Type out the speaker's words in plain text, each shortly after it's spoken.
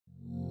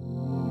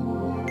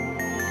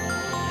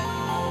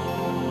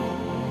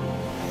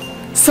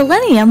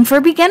Selenium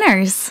for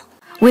Beginners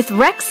with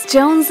Rex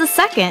Jones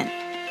II.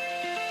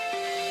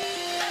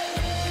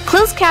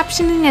 Closed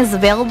captioning is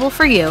available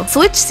for you.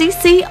 Switch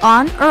CC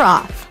on or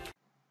off.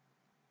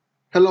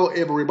 Hello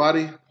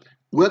everybody.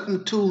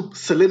 Welcome to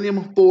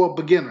Selenium for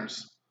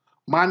Beginners.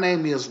 My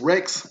name is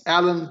Rex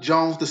Allen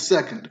Jones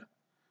II.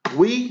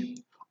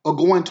 We are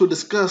going to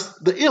discuss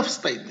the if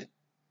statement,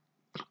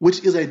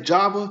 which is a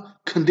Java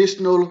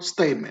conditional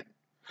statement.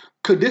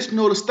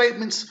 Conditional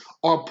statements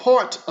are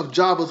part of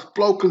Java's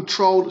flow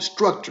control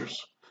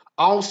structures,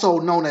 also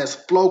known as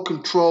flow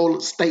control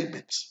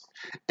statements.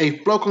 A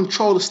flow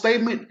control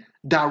statement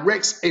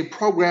directs a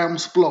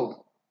program's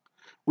flow.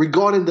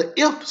 Regarding the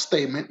if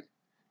statement,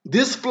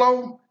 this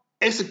flow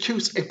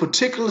executes a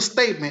particular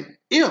statement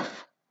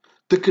if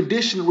the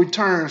condition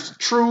returns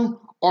true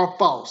or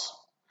false.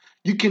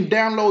 You can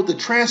download the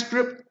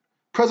transcript,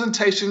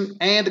 presentation,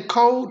 and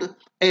code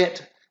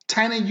at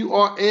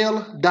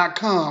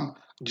tinyurl.com.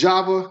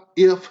 Java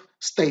if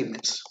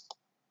statements.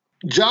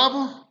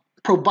 Java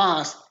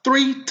provides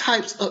three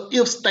types of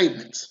if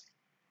statements.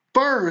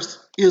 First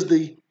is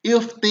the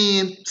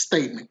if-then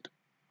statement.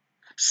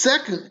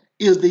 Second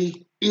is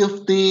the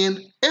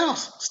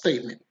if-then-else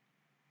statement.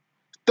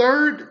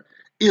 Third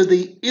is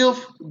the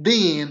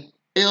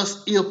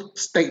if-then-else-if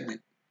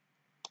statement.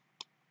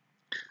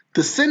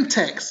 The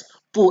syntax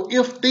for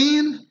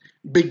if-then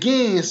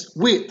begins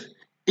with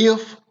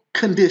if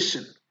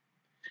condition.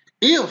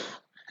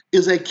 If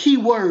is a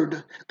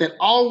keyword that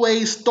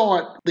always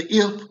starts the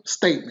if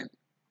statement.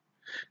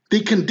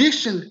 The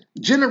condition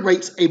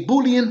generates a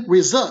Boolean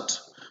result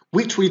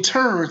which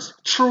returns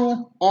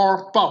true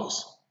or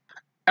false.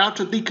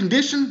 After the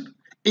condition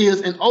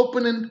is an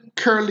opening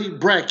curly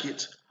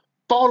bracket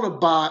followed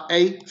by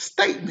a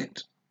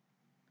statement.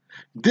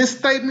 This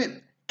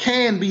statement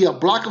can be a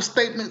block of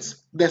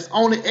statements that's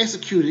only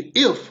executed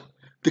if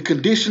the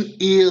condition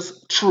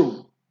is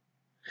true.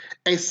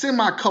 A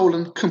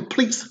semicolon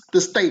completes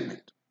the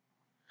statement.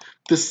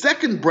 The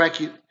second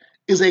bracket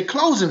is a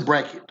closing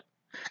bracket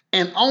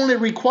and only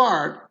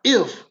required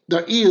if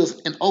there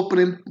is an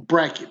opening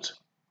bracket.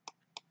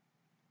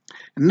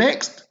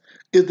 Next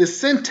is the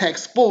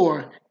syntax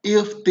for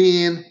if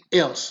then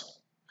else,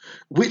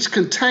 which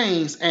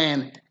contains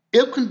an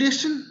if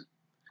condition,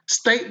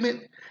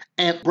 statement,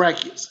 and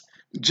brackets,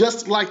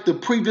 just like the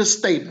previous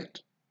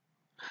statement.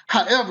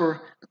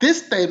 However,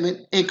 this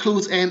statement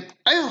includes an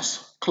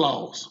else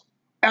clause.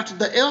 After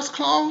the else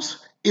clause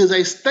is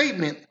a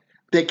statement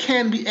that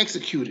can be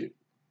executed.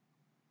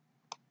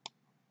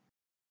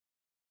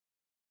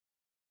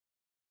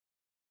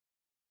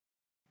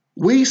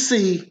 We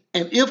see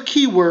an if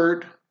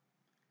keyword,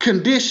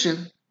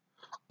 condition,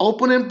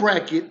 opening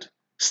bracket,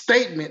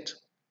 statement,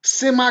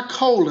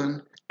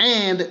 semicolon,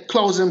 and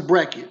closing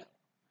bracket.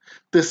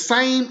 The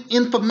same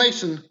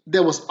information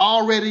that was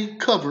already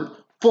covered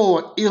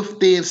for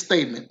if-then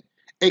statement,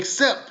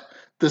 except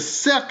the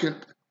second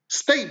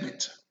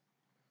statement.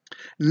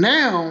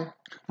 Now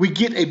we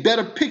get a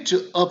better picture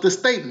of the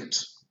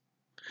statements.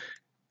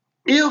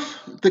 If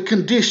the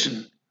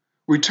condition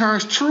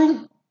returns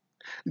true,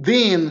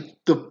 then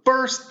the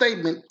first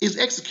statement is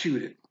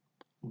executed.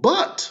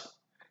 But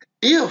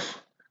if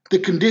the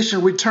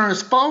condition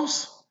returns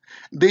false,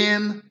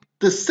 then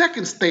the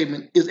second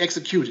statement is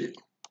executed.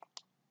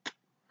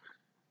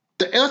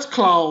 The else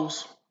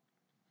clause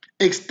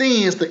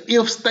extends the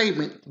if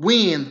statement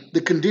when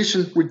the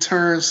condition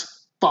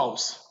returns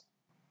false.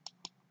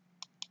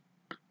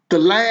 The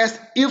last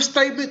if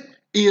statement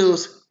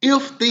is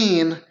if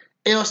then,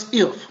 else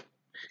if.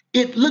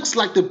 It looks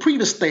like the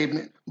previous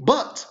statement,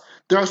 but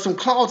there are some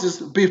clauses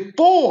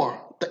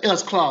before the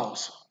else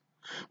clause.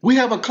 We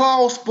have a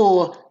clause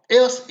for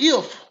else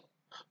if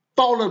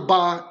followed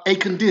by a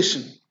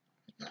condition.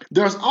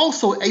 There's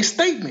also a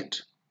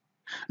statement.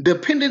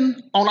 Depending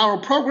on our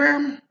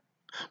program,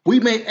 we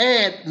may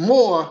add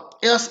more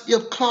else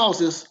if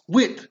clauses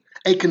with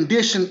a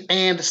condition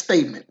and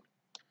statement.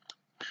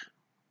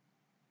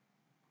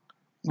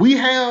 We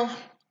have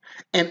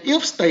an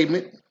if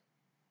statement,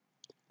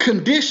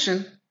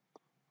 condition,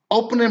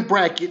 opening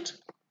bracket,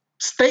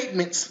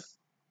 statements,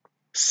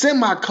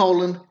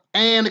 semicolon,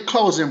 and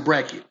closing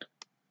bracket.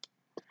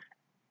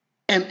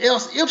 An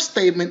else if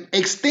statement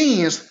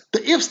extends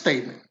the if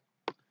statement.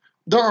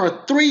 There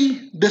are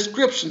three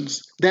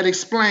descriptions that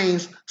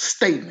explains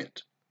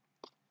statement.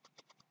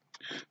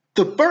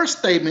 The first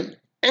statement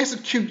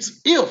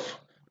executes if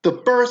the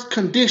first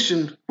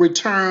condition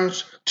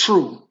returns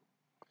true.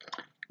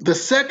 The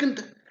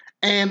second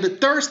and the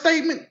third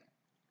statement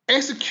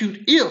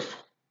execute if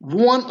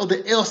one of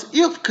the else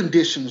if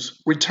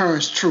conditions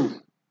returns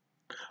true.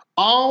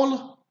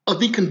 All of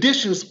the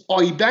conditions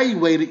are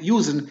evaluated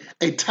using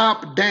a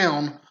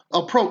top-down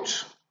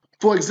approach.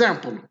 For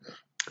example,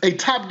 a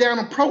top-down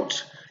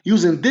approach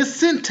using this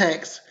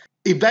syntax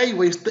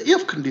evaluates the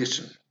if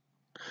condition.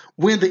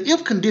 When the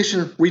if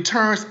condition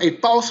returns a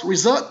false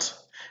result,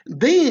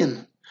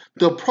 then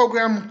the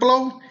program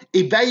flow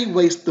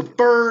evaluates the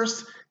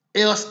first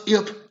else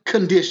if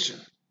condition.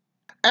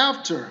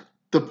 After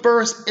the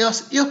first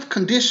else if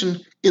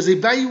condition is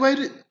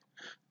evaluated,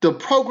 The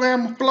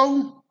program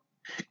flow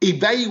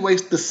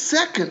evaluates the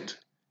second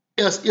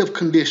else-if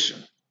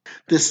condition.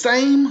 The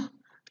same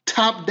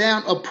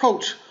top-down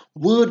approach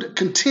would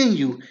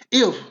continue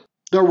if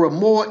there were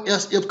more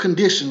else-if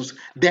conditions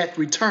that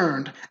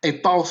returned a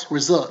false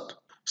result.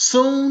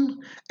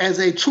 Soon as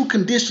a true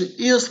condition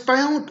is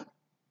found,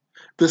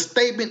 the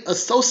statement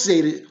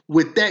associated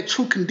with that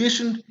true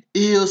condition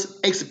is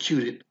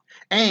executed,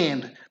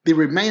 and the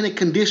remaining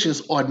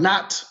conditions are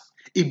not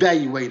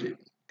evaluated.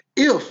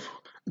 If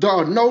there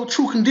are no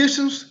true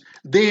conditions,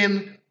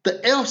 then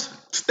the else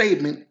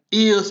statement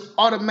is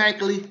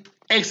automatically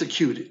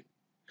executed.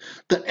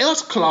 The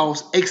else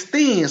clause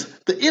extends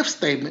the if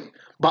statement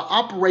by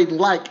operating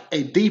like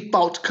a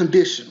default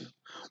condition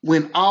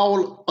when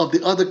all of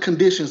the other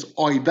conditions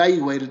are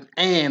evaluated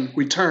and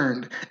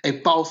returned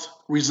a false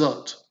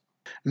result.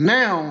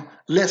 Now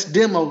let's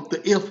demo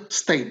the if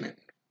statement.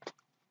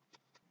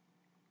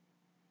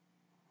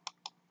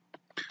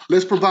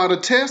 Let's provide a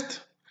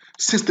test.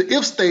 Since the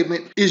if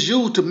statement is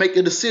used to make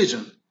a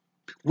decision,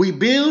 we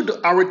build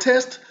our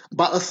test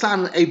by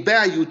assigning a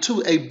value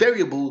to a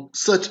variable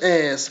such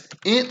as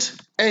int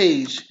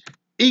age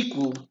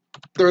equal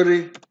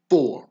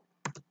 34.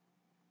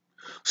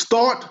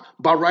 Start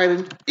by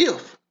writing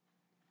if.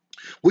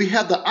 We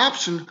have the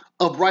option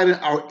of writing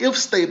our if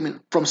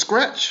statement from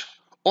scratch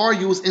or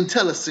use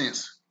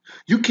IntelliSense.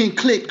 You can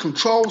click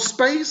Control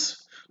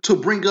Space to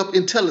bring up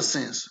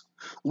IntelliSense.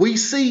 We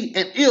see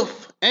an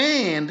if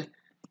and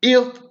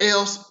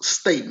if-else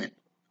statement.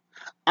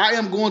 I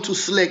am going to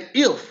select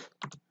if,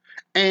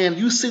 and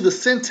you see the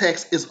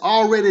syntax is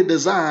already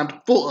designed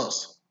for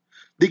us.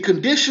 The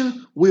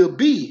condition will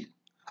be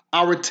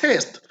our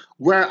test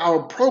where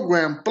our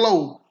program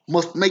flow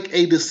must make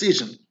a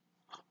decision.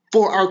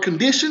 For our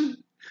condition,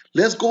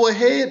 let's go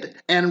ahead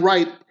and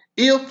write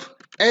if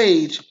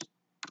age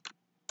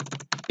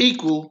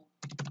equal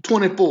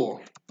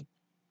 24.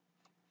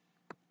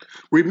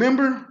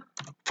 Remember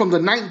from the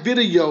 9th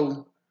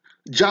video,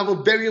 Java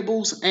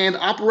variables and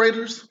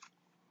operators?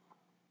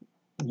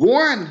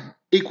 One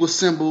equal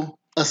symbol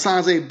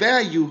assigns a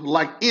value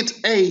like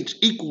int age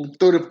equal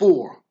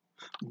 34,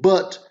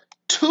 but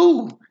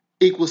two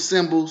equal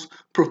symbols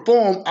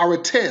perform our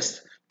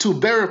test to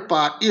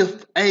verify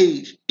if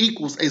age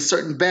equals a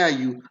certain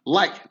value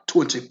like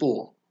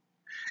 24.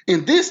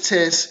 In this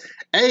test,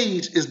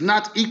 age is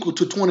not equal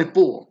to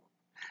 24.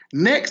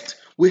 Next,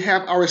 we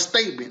have our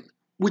statement,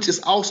 which is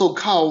also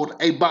called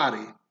a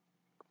body.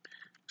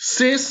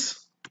 Sys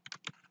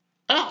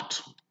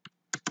out.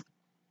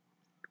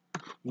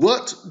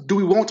 What do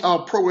we want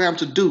our program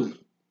to do?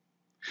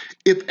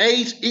 If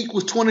age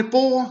equals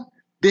 24,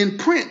 then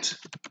print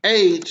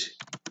age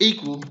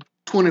equal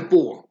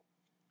 24.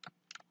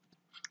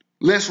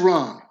 Let's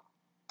run.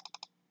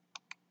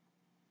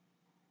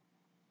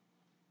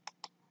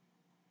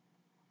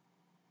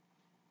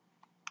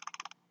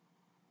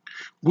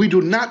 We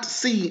do not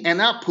see an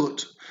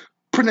output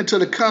printed to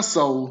the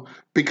console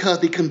because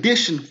the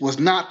condition was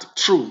not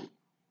true.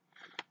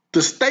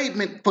 The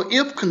statement for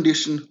if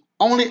condition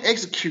only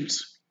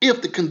executes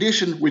if the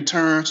condition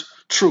returns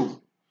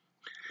true.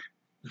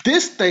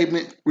 This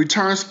statement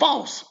returns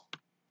false.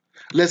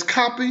 Let's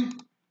copy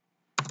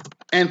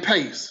and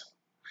paste.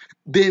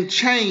 Then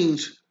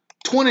change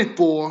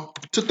 24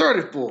 to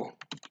 34.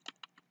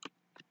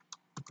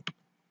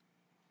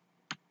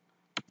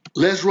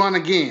 Let's run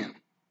again.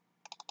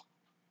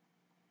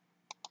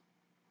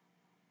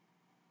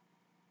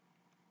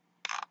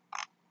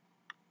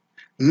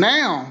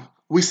 Now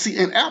we see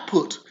an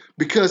output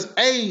because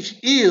age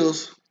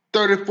is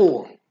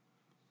 34.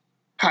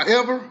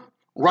 However,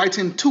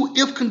 writing two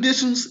if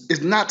conditions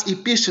is not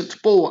efficient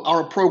for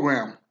our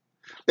program.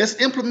 Let's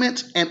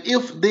implement an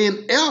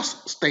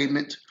if-then-else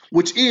statement,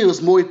 which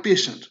is more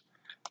efficient.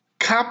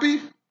 Copy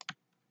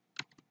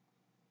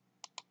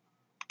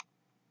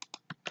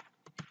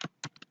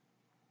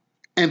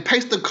and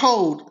paste the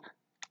code,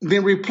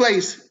 then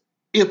replace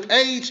if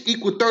age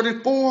equals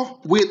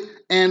 34 with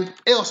an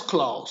else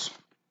clause.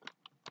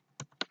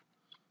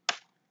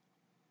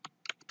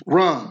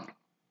 Run.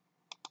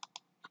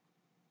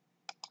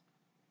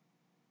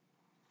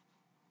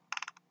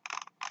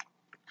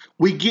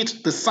 We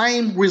get the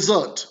same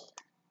result.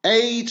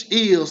 Age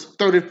is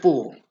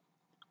 34.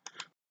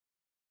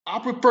 I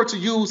prefer to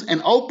use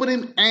an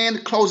opening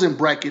and closing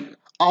bracket,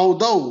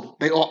 although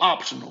they are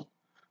optional.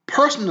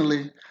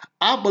 Personally,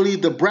 I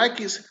believe the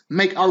brackets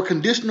make our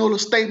conditional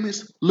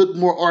statements look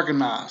more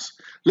organized.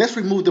 Let's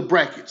remove the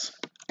brackets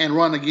and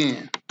run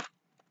again.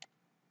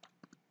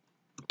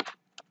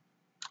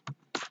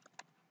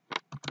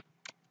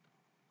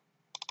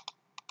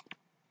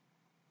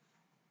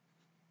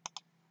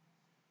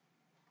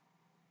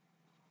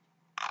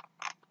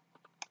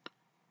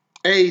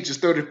 Age is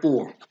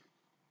 34.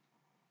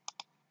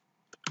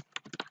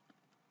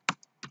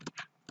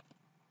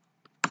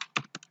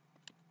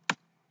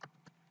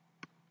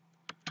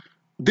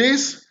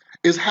 This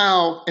is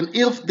how an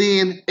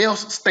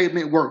if-then-else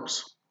statement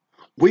works.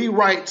 We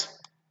write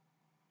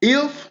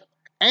if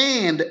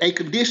and a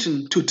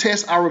condition to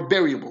test our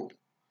variable.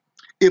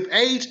 If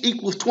age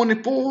equals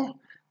 24,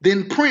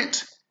 then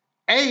print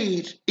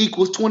age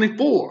equals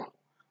 24.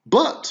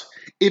 But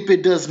if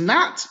it does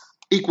not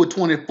equal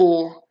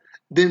 24,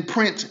 then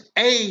print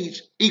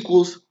age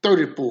equals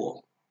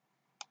 34.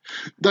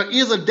 There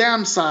is a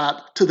downside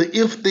to the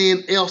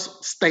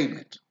if-then-else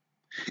statement.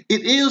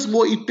 It is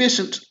more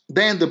efficient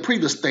than the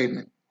previous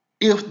statement,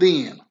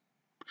 if-then.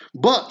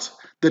 But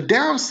the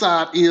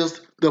downside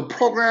is the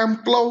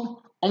program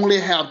flow only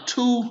have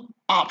two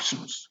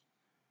options,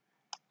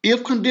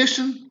 if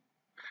condition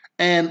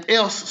and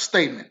else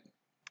statement.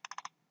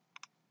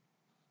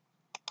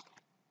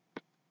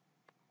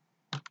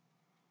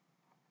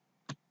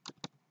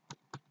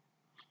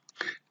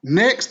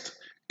 Next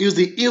is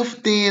the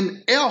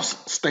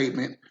if-then-else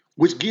statement,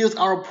 which gives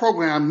our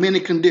program many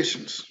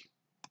conditions.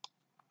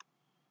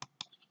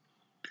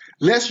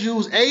 Let's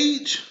use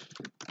age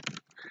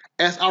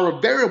as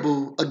our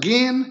variable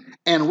again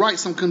and write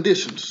some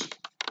conditions.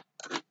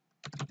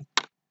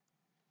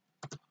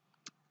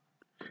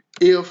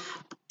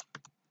 If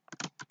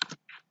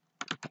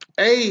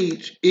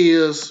age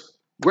is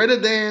greater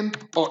than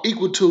or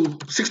equal to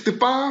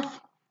 65,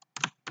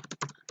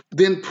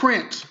 then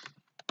print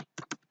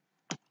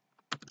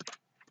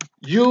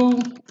you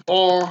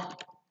are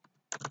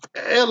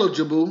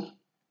eligible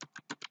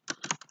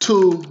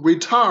to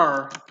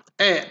retire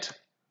at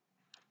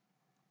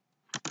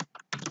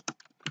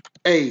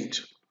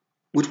age,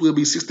 which will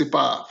be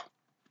 65.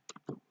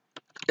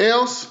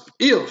 Else,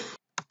 if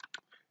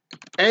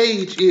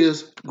age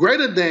is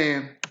greater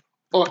than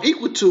or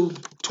equal to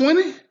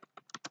 20,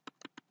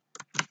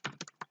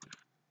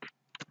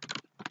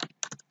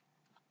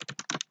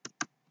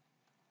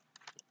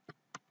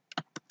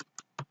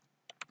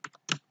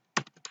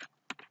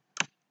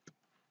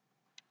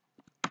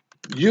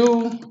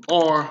 you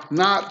are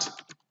not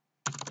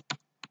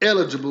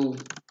eligible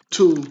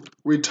to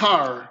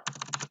retire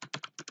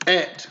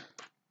at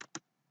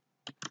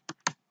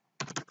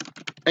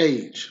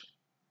age.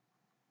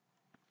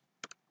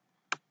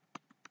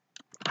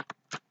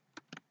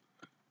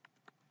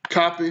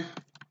 Copy,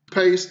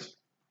 paste.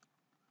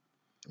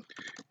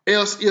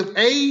 Else if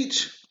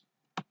age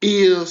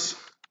is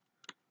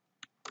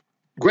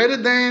greater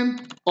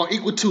than or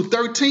equal to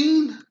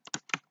 13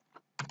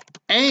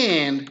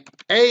 and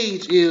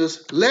age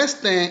is less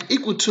than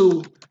equal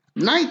to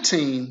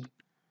 19,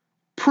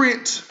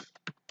 print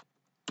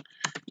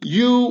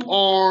you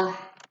are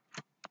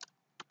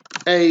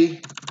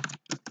a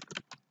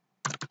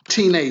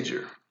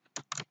teenager.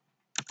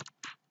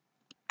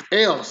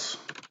 Else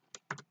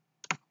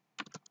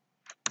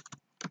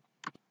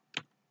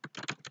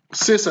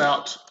sys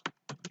out,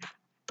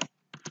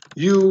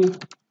 you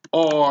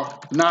are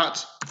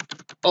not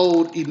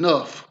old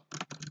enough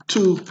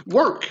to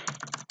work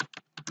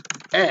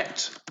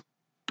at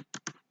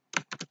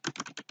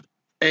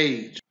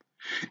age.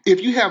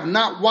 If you have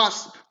not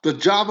watched the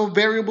Java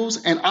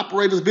variables and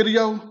operators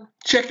video,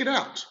 check it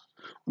out,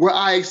 where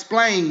I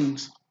explain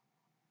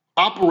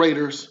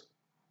operators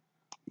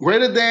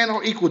greater than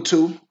or equal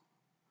to,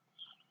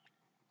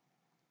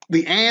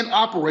 the AND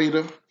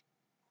operator,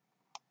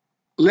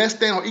 less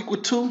than or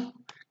equal to,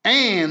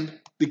 and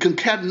the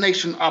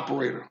concatenation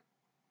operator.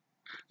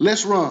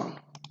 Let's run.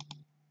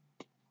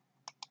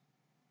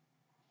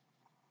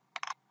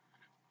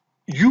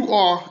 You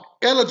are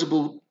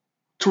eligible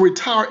to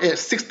retire at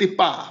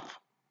 65.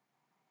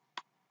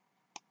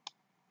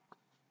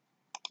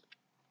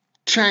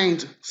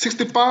 Change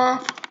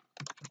 65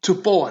 to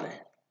 40.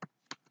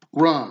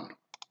 Run.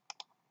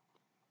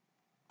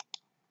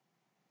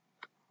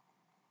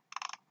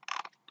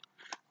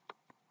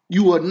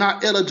 You are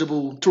not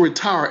eligible to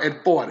retire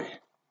at 40.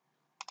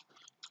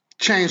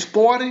 Change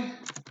 40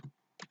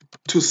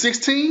 to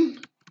 16.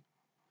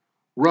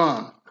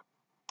 Run.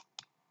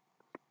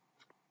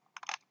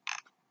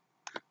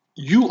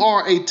 You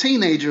are a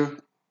teenager,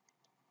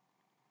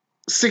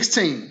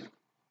 16.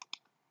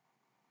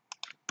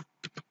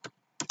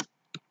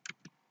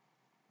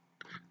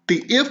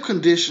 The if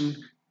condition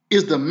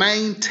is the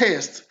main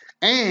test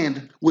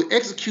and will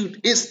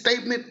execute its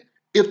statement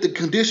if the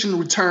condition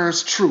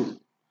returns true.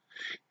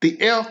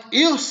 The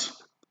else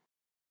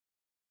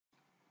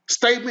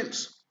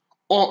statements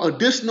are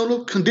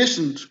additional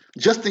conditions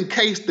just in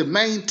case the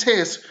main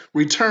test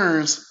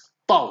returns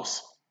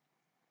false.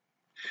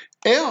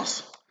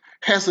 Else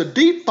has a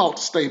default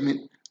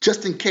statement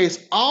just in case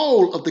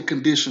all of the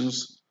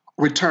conditions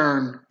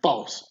return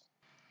false.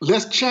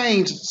 Let's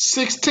change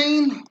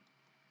 16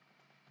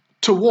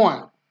 to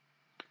 1.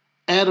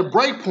 Add a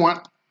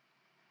breakpoint,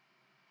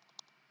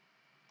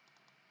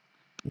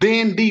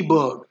 then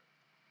debug.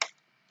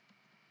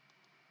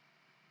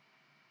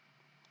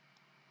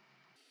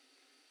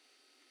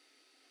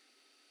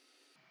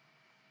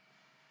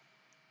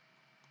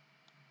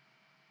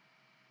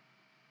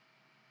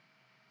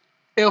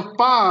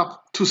 F5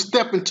 to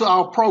step into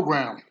our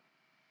program.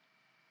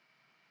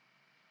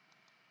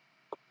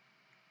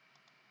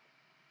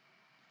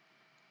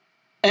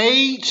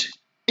 Age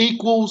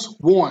equals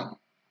 1.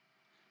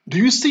 Do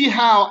you see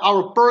how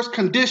our first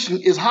condition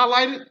is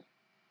highlighted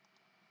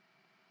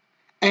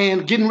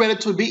and getting ready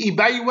to be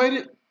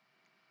evaluated?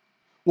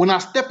 When I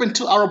step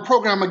into our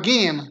program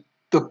again,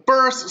 the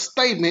first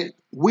statement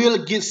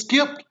will get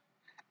skipped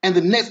and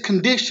the next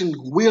condition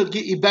will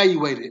get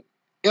evaluated.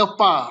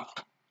 F5.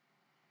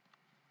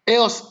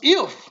 Else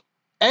if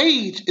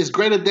age is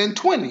greater than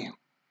 20.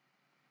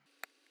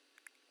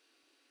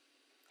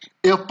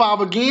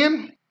 F5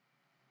 again.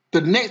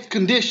 The next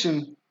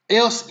condition,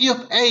 else if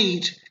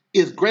age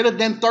is greater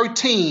than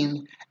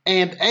 13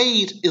 and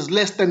age is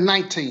less than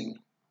 19.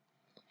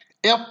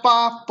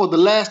 F5 for the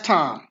last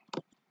time.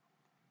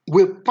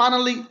 We'll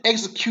finally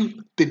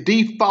execute the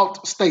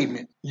default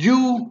statement.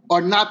 You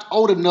are not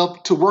old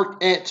enough to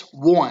work at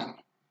 1.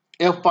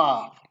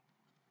 F5.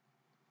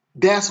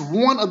 That's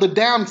one of the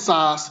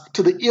downsides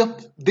to the if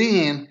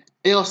then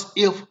else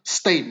if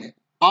statement.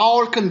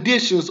 All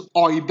conditions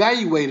are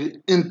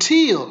evaluated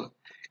until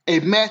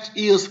a match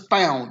is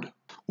found.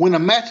 When a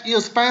match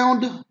is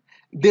found,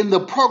 then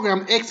the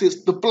program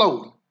exits the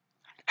flow.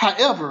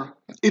 However,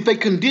 if a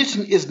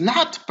condition is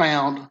not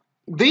found,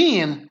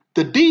 then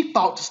the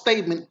default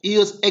statement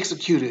is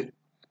executed.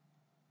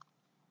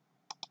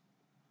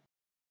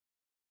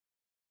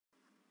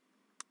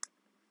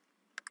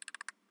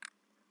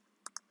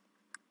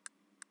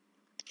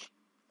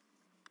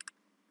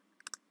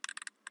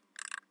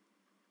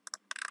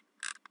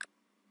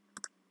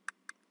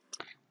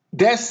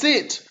 That's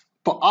it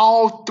for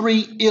all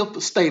three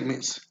if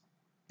statements.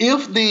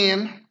 If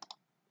then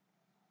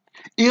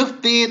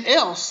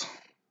else,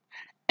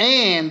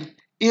 and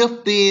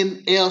if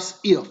then else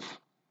if.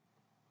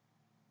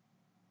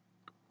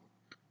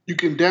 You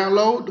can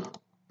download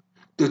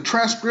the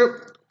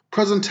transcript,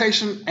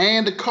 presentation,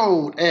 and the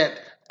code at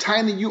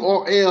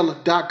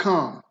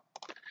tinyurl.com.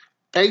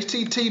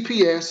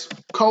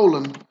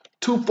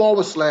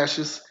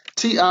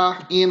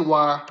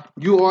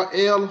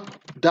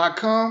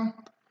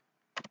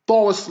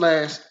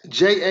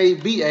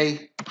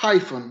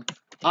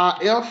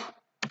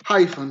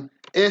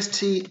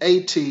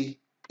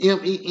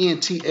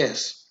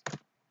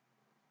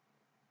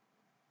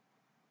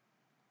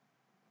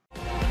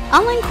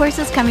 Online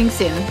courses coming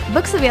soon.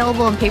 Books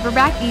available in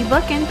paperback,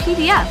 ebook, and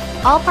PDF.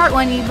 All Part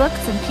 1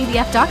 ebooks and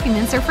PDF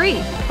documents are free.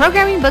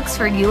 Programming books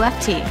for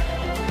UFT.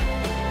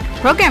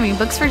 Programming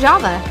books for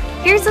Java.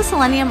 Here's the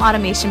Selenium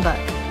automation book.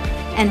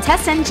 And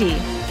TestNG.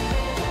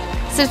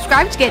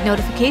 Subscribe to get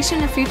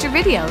notification of future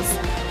videos.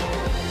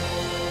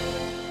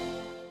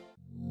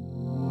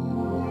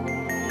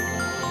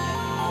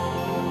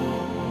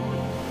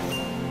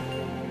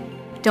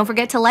 Don't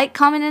forget to like,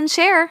 comment, and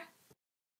share.